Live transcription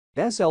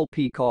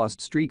SLP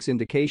cost streaks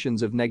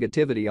indications of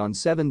negativity on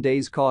 7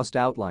 days cost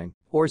outline,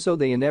 or so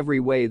they in every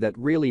way that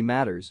really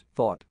matters,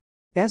 thought.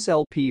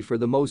 SLP for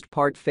the most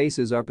part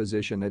faces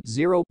opposition at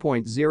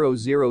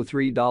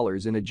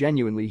 $0.003 in a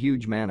genuinely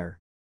huge manner.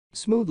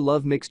 Smooth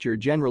love mixture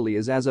generally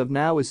is as of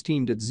now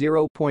esteemed at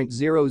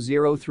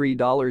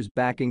 $0.003.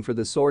 Backing for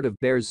the sort of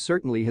bears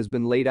certainly has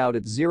been laid out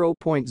at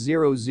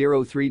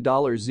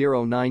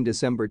 $0.00309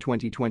 December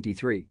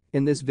 2023.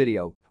 In this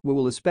video, we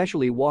will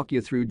especially walk you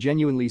through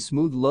genuinely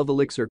smooth love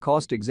elixir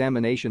cost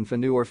examination for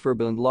new or for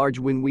and large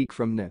win week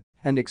from NI,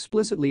 and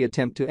explicitly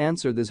attempt to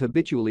answer this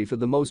habitually for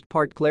the most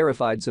part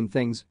clarified some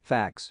things,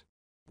 facts.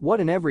 What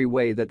in every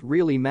way that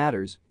really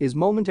matters is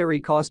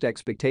momentary cost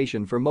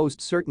expectation for most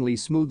certainly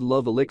smooth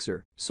love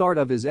elixir, sort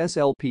of is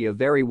SLP a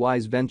very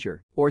wise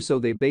venture, or so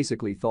they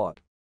basically thought.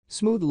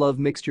 Smooth love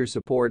mixture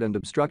support and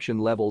obstruction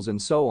levels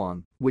and so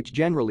on, which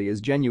generally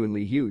is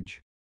genuinely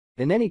huge.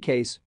 In any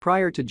case,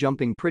 prior to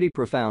jumping pretty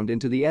profound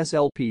into the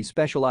SLP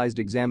specialized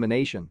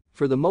examination,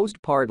 for the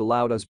most part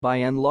allowed us by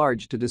and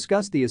large to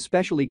discuss the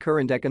especially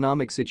current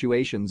economic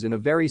situations in a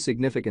very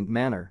significant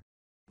manner.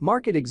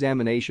 Market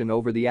examination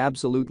over the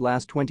absolute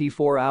last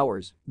 24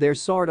 hours, there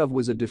sort of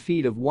was a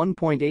defeat of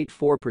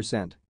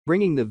 1.84%,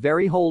 bringing the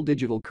very whole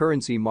digital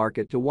currency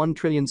market to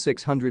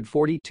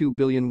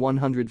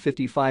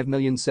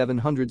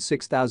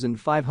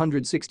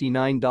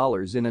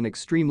 $1,642,155,706,569 in an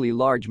extremely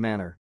large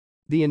manner.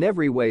 The in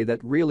every way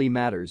that really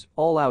matters,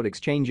 all-out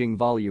exchanging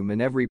volume in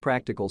every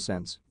practical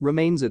sense,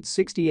 remains at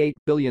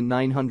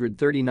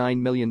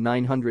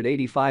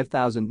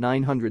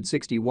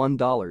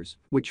 $68,939,985,961,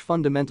 which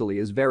fundamentally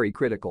is very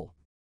critical.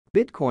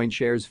 Bitcoin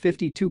shares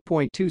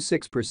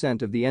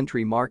 52.26% of the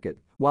entry market,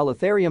 while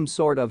Ethereum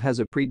sort of has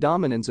a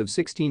predominance of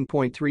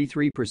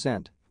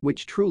 16.33%,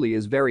 which truly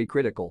is very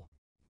critical.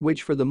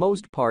 Which for the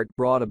most part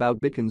brought about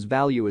Bitcoin's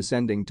value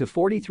ascending to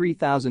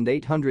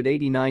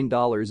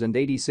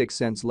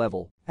 $43,889.86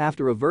 level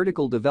after a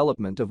vertical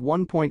development of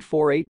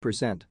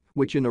 1.48%,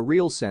 which in a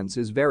real sense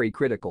is very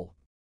critical.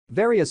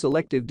 Various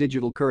elective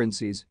digital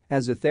currencies,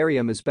 as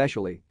Ethereum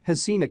especially,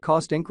 has seen a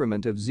cost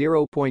increment of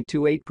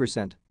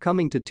 0.28%,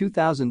 coming to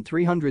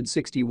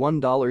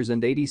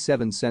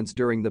 $2,361.87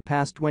 during the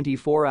past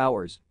 24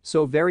 hours,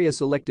 so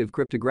various elective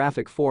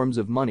cryptographic forms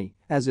of money,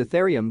 as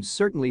Ethereum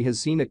certainly has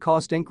seen a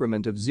cost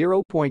increment of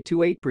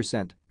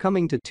 0.28%,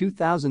 coming to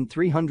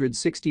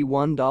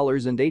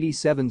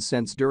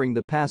 $2,361.87 during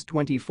the past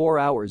 24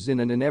 hours in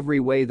an in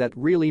every way that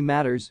really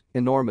matters,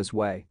 enormous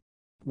way.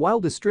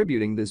 While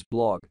distributing this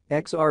blog,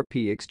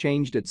 XRP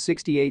exchanged at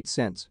 68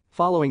 cents,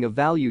 following a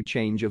value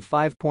change of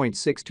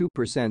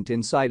 5.62%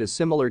 inside a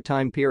similar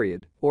time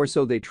period, or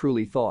so they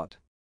truly thought.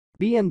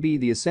 BNB,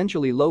 the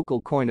essentially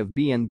local coin of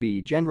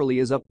BNB, generally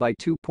is up by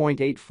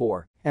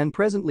 2.84 and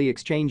presently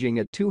exchanging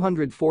at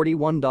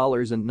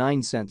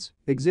 $241.09,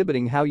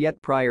 exhibiting how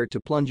yet prior to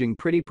plunging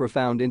pretty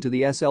profound into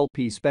the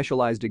SLP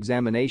specialized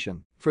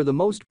examination, for the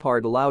most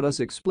part allowed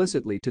us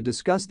explicitly to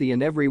discuss the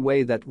in every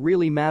way that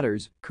really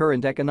matters,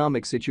 current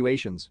economic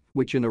situations,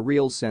 which in a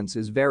real sense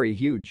is very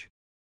huge.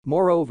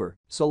 Moreover,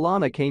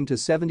 Solana came to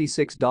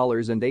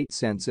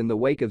 $76.08 in the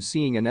wake of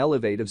seeing an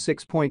elevate of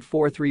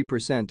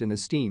 6.43% in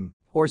esteem,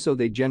 or so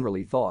they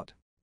generally thought.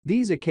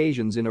 These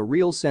occasions in a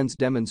real sense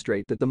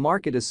demonstrate that the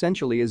market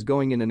essentially is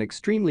going in an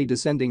extremely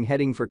descending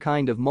heading for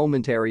kind of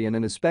momentary and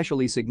an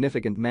especially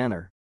significant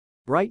manner.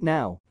 Right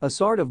now, a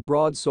sort of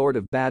broad sort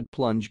of bad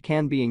plunge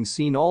can being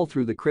seen all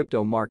through the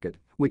crypto market,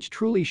 which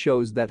truly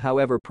shows that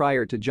however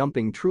prior to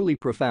jumping truly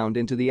profound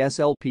into the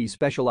SLP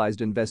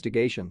specialized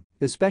investigation,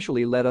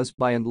 especially led us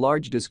by and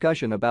large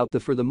discussion about the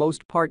for the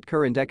most part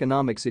current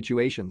economic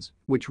situations,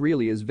 which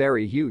really is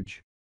very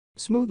huge.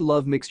 Smooth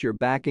love mixture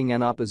backing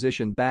and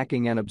opposition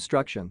backing and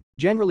obstruction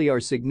generally are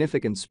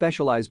significant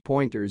specialized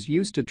pointers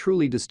used to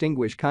truly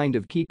distinguish kind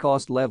of key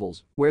cost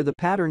levels where the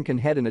pattern can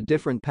head in a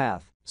different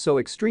path, so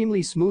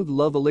extremely smooth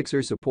love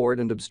elixir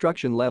support and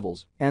obstruction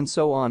levels, and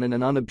so on in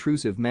an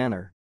unobtrusive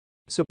manner.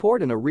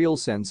 Support in a real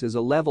sense is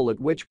a level at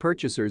which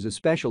purchasers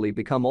especially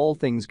become all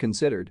things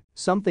considered,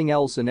 something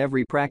else in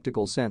every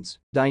practical sense,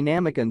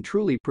 dynamic and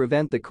truly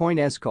prevent the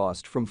coin's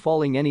cost from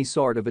falling any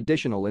sort of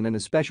additional in an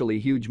especially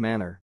huge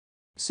manner.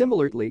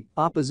 Similarly,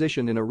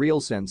 opposition in a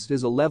real sense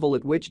is a level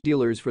at which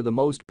dealers for the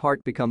most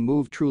part become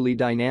move truly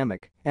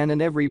dynamic and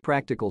in every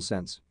practical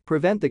sense,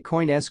 prevent the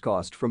coin's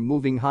cost from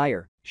moving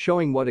higher,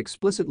 showing what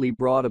explicitly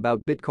brought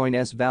about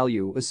Bitcoin's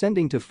value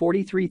ascending to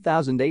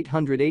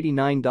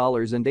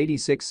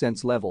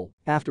 $43,889.86 level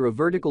after a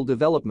vertical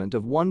development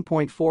of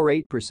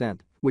 1.48%,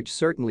 which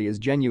certainly is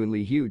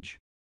genuinely huge.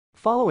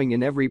 Following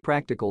in every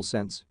practical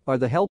sense are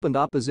the help and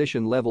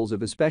opposition levels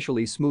of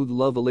especially smooth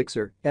love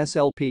elixir,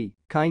 SLP,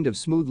 kind of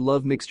smooth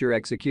love mixture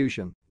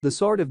execution. The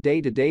sort of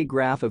day-to-day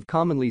graph of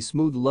commonly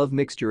smooth love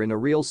mixture in a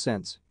real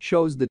sense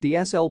shows that the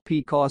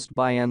SLP cost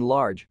by and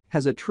large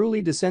has a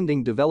truly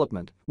descending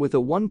development with a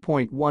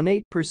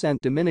 1.18%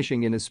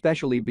 diminishing in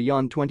especially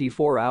beyond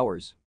 24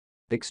 hours.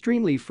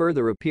 Extremely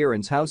further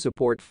appearance how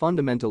support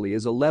fundamentally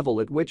is a level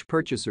at which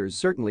purchasers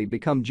certainly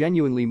become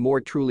genuinely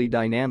more truly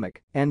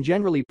dynamic and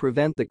generally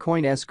prevent the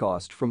coin's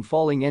cost from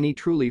falling any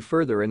truly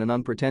further in an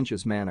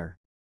unpretentious manner.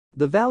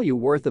 The value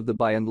worth of the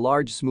by and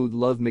large smooth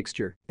love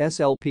mixture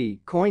 (SLP)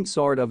 coin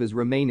sort of is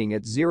remaining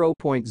at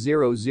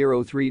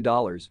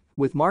 $0.003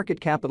 with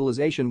market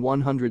capitalization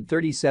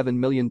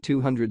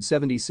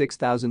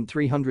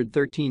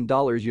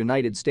 $137,276,313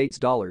 United States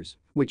dollars,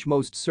 which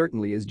most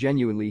certainly is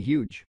genuinely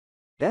huge.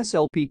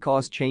 SLP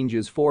cost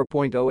changes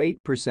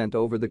 4.08%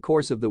 over the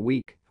course of the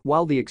week,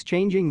 while the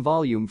exchanging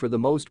volume for the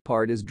most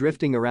part is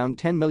drifting around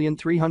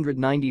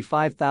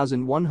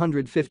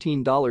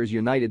 $10,395,115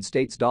 United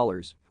States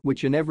dollars,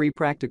 which in every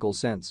practical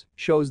sense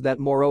shows that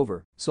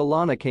moreover,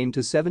 Solana came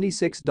to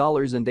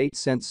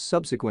 $76.08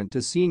 subsequent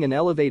to seeing an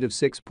elevate of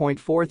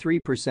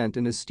 6.43%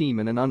 in esteem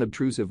in an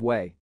unobtrusive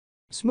way.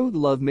 Smooth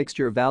Love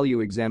Mixture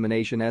Value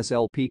Examination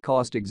SLP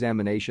Cost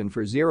Examination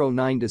for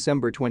 09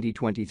 December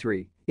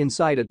 2023,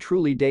 inside a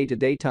truly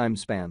day-to-day time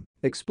span,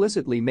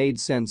 explicitly made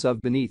sense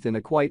of beneath in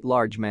a quite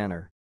large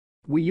manner.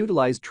 We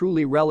utilize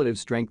truly relative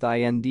strength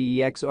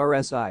INDEX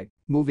RSI,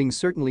 moving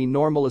certainly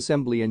normal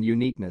assembly and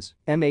uniqueness,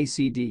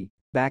 MACD,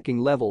 backing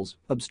levels,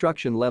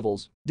 obstruction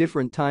levels,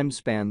 different time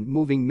span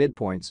moving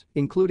midpoints,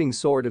 including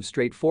sort of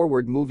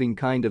straightforward moving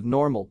kind of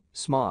normal,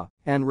 SMA,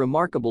 and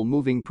remarkable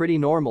moving pretty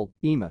normal,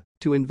 EMA,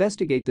 to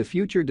investigate the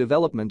future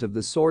development of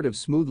the sort of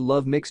smooth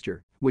love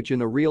mixture, which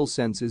in a real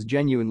sense is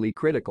genuinely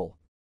critical.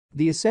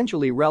 The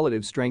essentially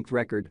relative strength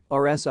record,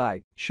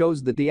 RSI,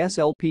 shows that the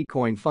SLP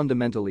coin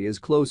fundamentally is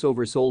close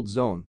oversold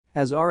zone,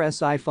 as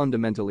RSI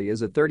fundamentally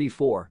is at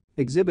 34,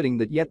 exhibiting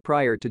that yet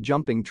prior to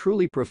jumping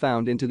truly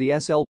profound into the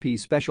SLP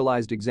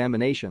specialized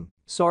examination,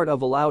 sort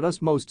of allowed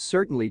us most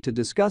certainly to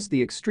discuss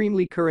the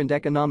extremely current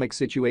economic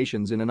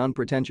situations in an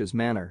unpretentious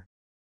manner.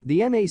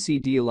 The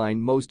MACD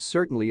line most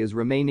certainly is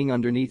remaining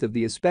underneath of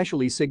the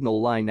especially signal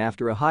line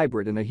after a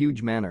hybrid in a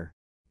huge manner.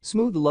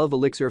 Smooth Love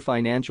Elixir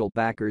financial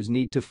backers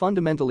need to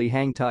fundamentally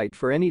hang tight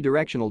for any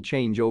directional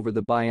change over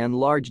the by and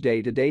large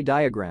day-to-day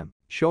diagram,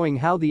 showing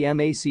how the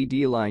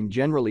MACD line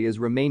generally is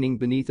remaining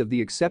beneath of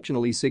the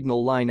exceptionally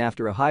signal line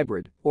after a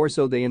hybrid, or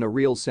so they in a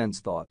real sense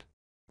thought.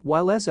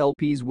 While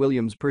SLP's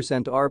Williams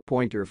 %R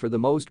pointer for the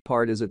most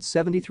part is at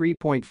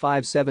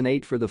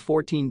 73.578 for the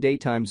 14-day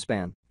time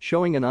span,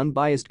 showing an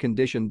unbiased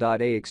condition.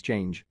 A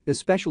exchange,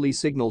 especially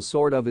signal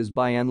sort of is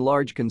by and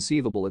large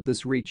conceivable at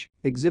this reach,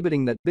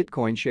 exhibiting that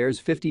Bitcoin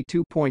shares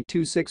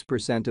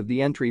 52.26% of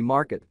the entry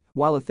market,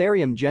 while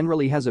Ethereum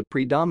generally has a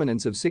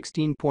predominance of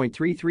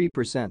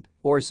 16.33%,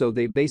 or so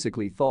they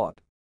basically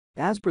thought.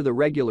 As per the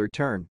regular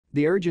turn,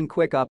 the urgent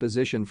quick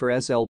opposition for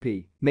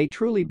SLP may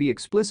truly be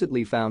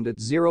explicitly found at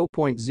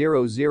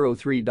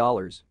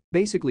 $0.003,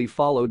 basically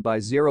followed by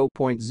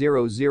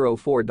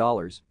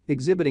 $0.004,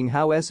 exhibiting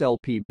how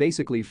SLP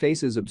basically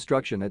faces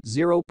obstruction at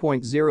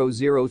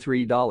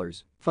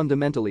 $0.003,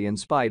 fundamentally in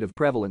spite of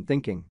prevalent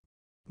thinking.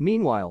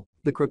 Meanwhile,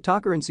 the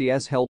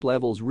cryptocurrency's help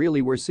levels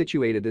really were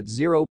situated at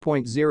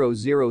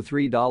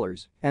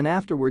 $0.003 and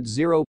afterwards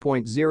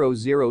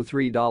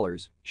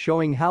 $0.003,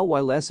 showing how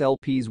while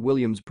SLP's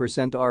Williams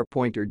 %R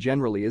pointer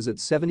generally is at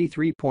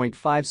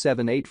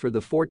 73.578 for the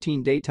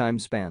 14-day time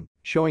span,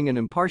 showing an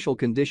impartial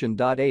condition.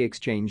 A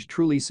exchange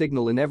truly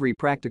signal in every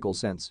practical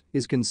sense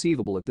is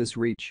conceivable at this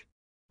reach,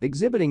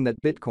 exhibiting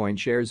that Bitcoin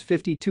shares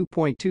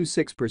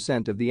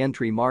 52.26% of the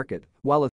entry market, while